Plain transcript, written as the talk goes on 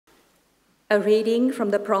A reading from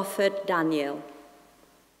the prophet Daniel.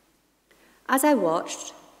 As I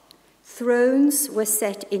watched, thrones were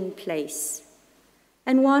set in place,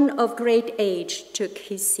 and one of great age took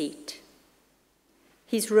his seat.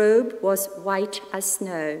 His robe was white as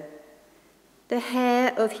snow, the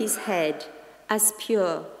hair of his head as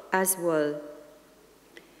pure as wool.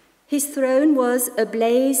 His throne was a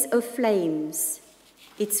blaze of flames,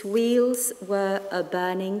 its wheels were a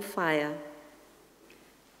burning fire.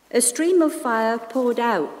 A stream of fire poured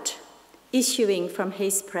out, issuing from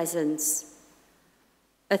his presence.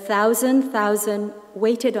 1,000,000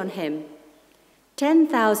 waited on him.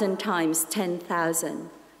 10,000 times 10,000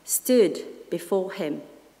 stood before him.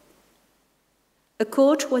 A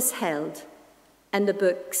court was held, and the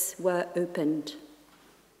books were opened.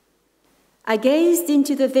 I gazed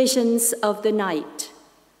into the visions of the night,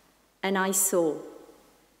 and I saw,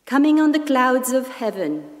 coming on the clouds of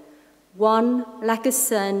heaven, one like a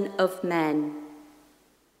son of man.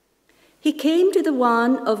 He came to the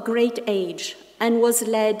one of great age and was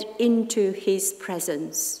led into his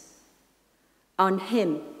presence. On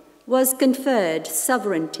him was conferred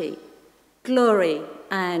sovereignty, glory,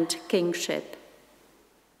 and kingship.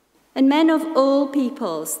 And men of all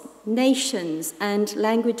peoples, nations, and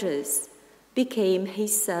languages became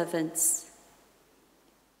his servants.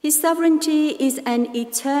 His sovereignty is an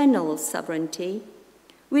eternal sovereignty,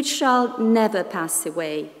 which shall never pass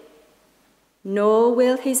away, nor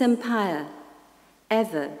will his empire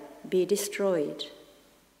ever be destroyed.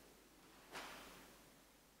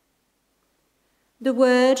 The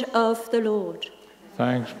word of the Lord.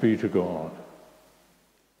 Thanks be to God.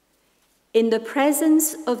 In the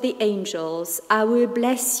presence of the angels, I will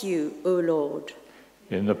bless you, O Lord.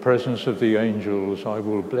 In the presence of the angels, I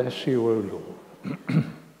will bless you, O Lord.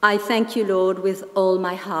 I thank you, Lord, with all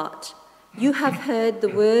my heart. You have heard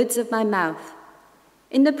the words of my mouth.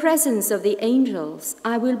 In the presence of the angels,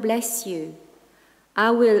 I will bless you.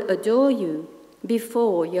 I will adore you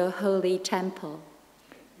before your holy temple.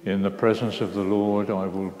 In the presence of the Lord, I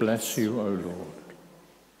will bless you, O Lord.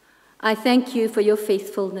 I thank you for your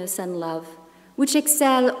faithfulness and love, which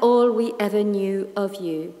excel all we ever knew of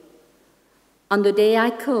you. On the day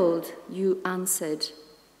I called, you answered.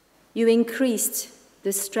 You increased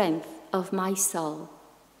the strength of my soul.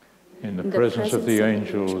 In the presence of the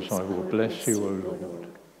angels, I will bless you, O Lord.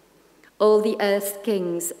 All the earth's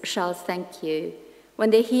kings shall thank you when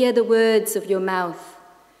they hear the words of your mouth.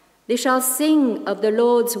 They shall sing of the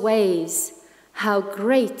Lord's ways. How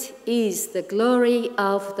great is the glory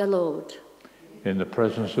of the Lord. In the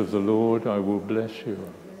presence of the Lord, I will bless you.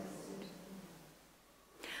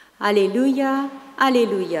 Alleluia,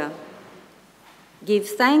 alleluia. Give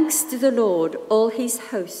thanks to the Lord, all his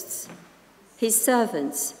hosts, his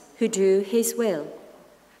servants who do his will.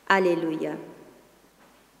 Alleluia.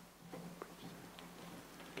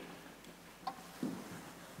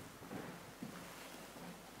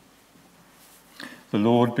 The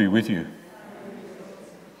Lord be with you.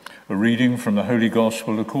 A reading from the Holy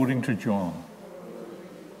Gospel according to John.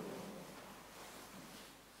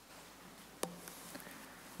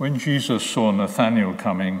 When Jesus saw Nathanael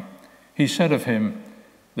coming, he said of him,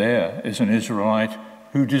 "There is an Israelite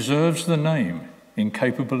who deserves the name,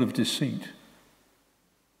 incapable of deceit."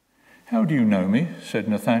 "How do you know me?" said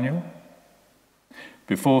Nathanael.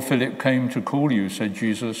 "Before Philip came to call you," said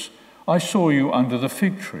Jesus, "I saw you under the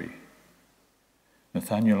fig tree."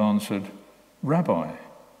 Nathanael answered, "Rabbi,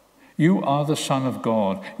 you are the Son of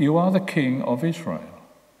God. You are the King of Israel."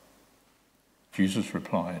 Jesus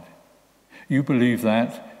replied, "You believe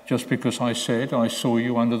that just because I said I saw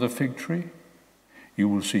you under the fig tree? You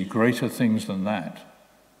will see greater things than that."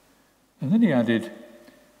 And then he added,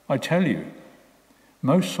 "I tell you,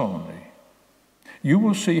 most solemnly, you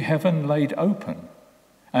will see heaven laid open,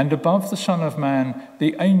 and above the Son of Man,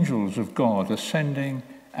 the angels of God ascending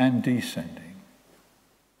and descending."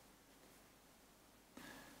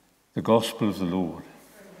 The Gospel of the Lord.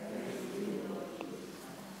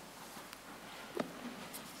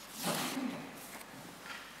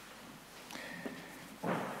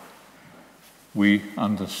 We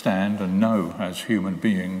understand and know as human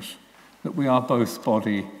beings that we are both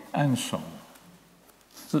body and soul,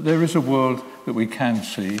 that there is a world that we can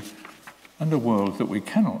see and a world that we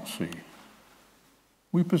cannot see.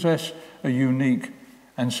 We possess a unique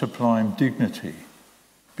and sublime dignity,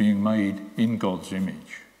 being made in God's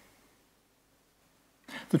image.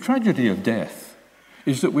 The tragedy of death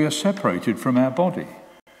is that we are separated from our body,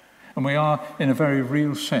 and we are, in a very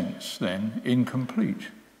real sense, then, incomplete.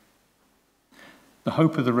 The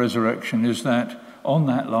hope of the resurrection is that on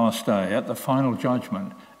that last day, at the final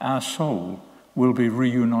judgment, our soul will be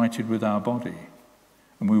reunited with our body,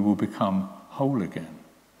 and we will become whole again,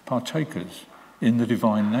 partakers in the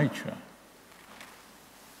divine nature.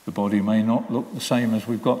 The body may not look the same as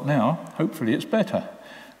we've got now. Hopefully it's better,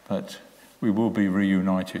 but we will be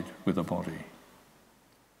reunited with the body.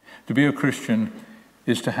 To be a Christian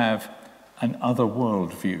is to have an other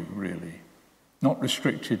world view, really, not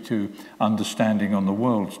restricted to understanding on the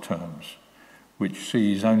world's terms, which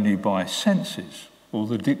sees only by senses or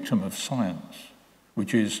the dictum of science,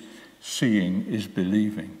 which is seeing is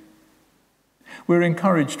believing. We're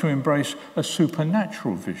encouraged to embrace a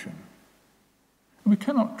supernatural vision. We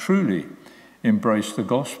cannot truly embrace the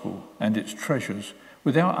gospel and its treasures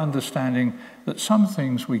without understanding that some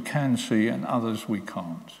things we can see and others we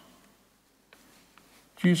can't.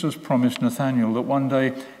 Jesus promised Nathanael that one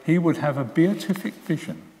day he would have a beatific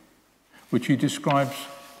vision, which he describes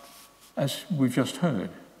as we've just heard.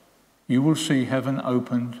 You will see heaven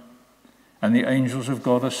opened and the angels of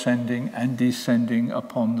God ascending and descending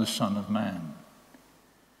upon the Son of Man.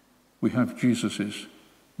 We have Jesus'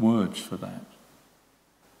 words for that.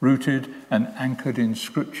 Rooted and anchored in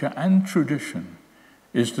Scripture and tradition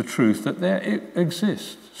is the truth that there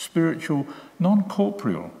exists spiritual,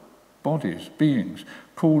 non-corporeal bodies, beings,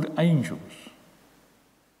 called angels.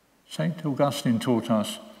 St. Augustine taught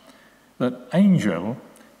us that angel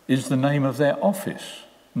is the name of their office,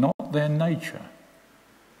 not their nature.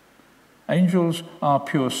 Angels are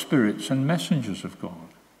pure spirits and messengers of God.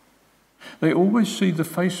 They always see the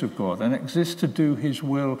face of God and exist to do his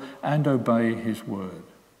will and obey his word.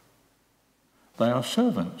 They are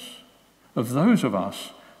servants of those of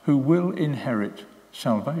us who will inherit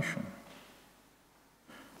salvation.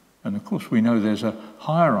 And of course we know there's a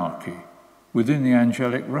hierarchy within the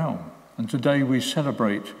angelic realm. And today we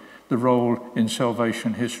celebrate the role in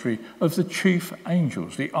salvation history of the chief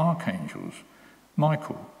angels, the archangels,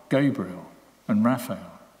 Michael, Gabriel, and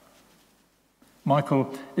Raphael.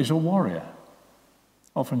 Michael is a warrior,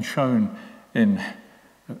 often shown in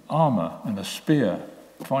armor and a spear,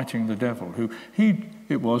 fighting the devil,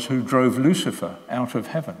 it was who drove Lucifer out of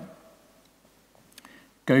heaven.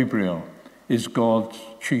 Gabriel is God's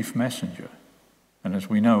chief messenger, and as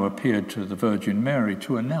we know, appeared to the Virgin Mary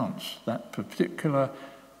to announce that particular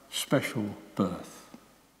special birth.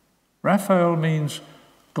 Raphael means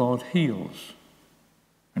God heals,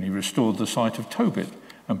 and he restored the sight of Tobit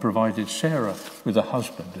and provided Sarah with a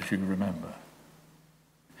husband, as you remember.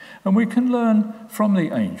 And we can learn from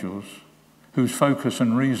the angels, whose focus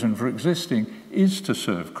and reason for existing is to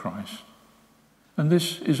serve Christ. And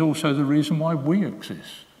this is also the reason why we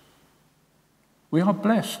exist. We are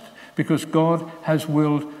blessed because God has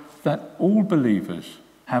willed that all believers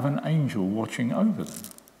have an angel watching over them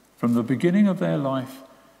from the beginning of their life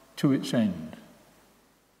to its end.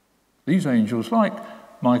 These angels, like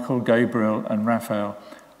Michael, Gabriel, and Raphael,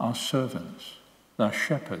 are servants, they're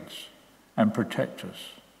shepherds and protectors,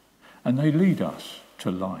 and they lead us to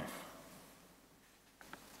life.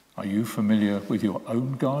 Are you familiar with your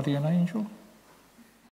own guardian angel?